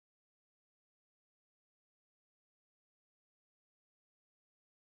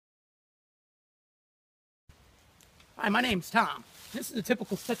Hi, my name's Tom. This is a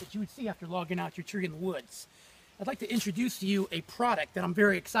typical set that you would see after logging out your tree in the woods. I'd like to introduce to you a product that I'm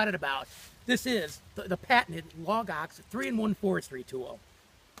very excited about. This is the patented LogOX 3-in-1 forestry tool.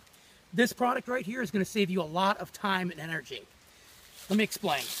 This product right here is going to save you a lot of time and energy. Let me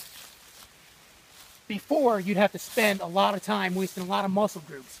explain. Before, you'd have to spend a lot of time wasting a lot of muscle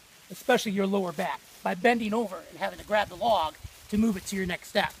groups, especially your lower back, by bending over and having to grab the log to move it to your next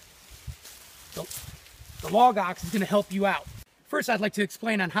step. The LogOX is going to help you out. First, I'd like to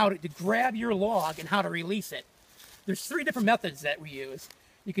explain on how to grab your log and how to release it. There's 3 different methods that we use.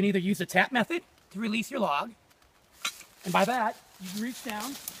 You can either use the tap method to release your log, and by that, you reach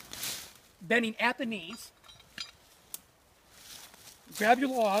down, bending at the knees, grab your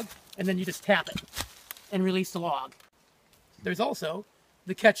log, and then you just tap it and release the log. There's also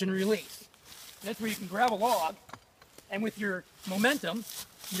the catch and release. That's where you can grab a log, and with your momentum,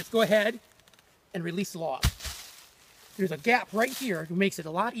 you just go ahead and release the log. There's a gap right here that makes it a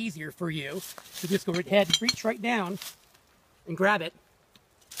lot easier for you to just go ahead and reach right down and grab it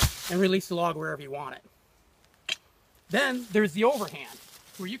and release the log wherever you want it. Then there's the overhand,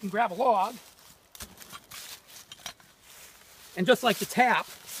 where you can grab a log and just like the tap,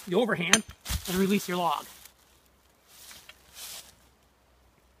 the overhand, and release your log.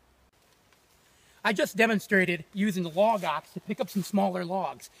 I just demonstrated using the LogOX to pick up some smaller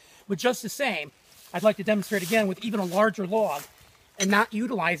logs, but just the same, I'd like to demonstrate again with even a larger log and not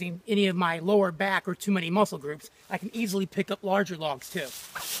utilizing any of my lower back or too many muscle groups. I can easily pick up larger logs too.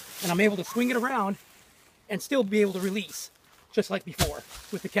 And I'm able to swing it around and still be able to release, just like before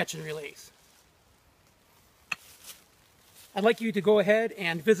with the catch and release. I'd like you to go ahead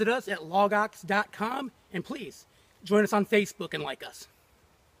and visit us at logox.com, and please join us on Facebook and like us.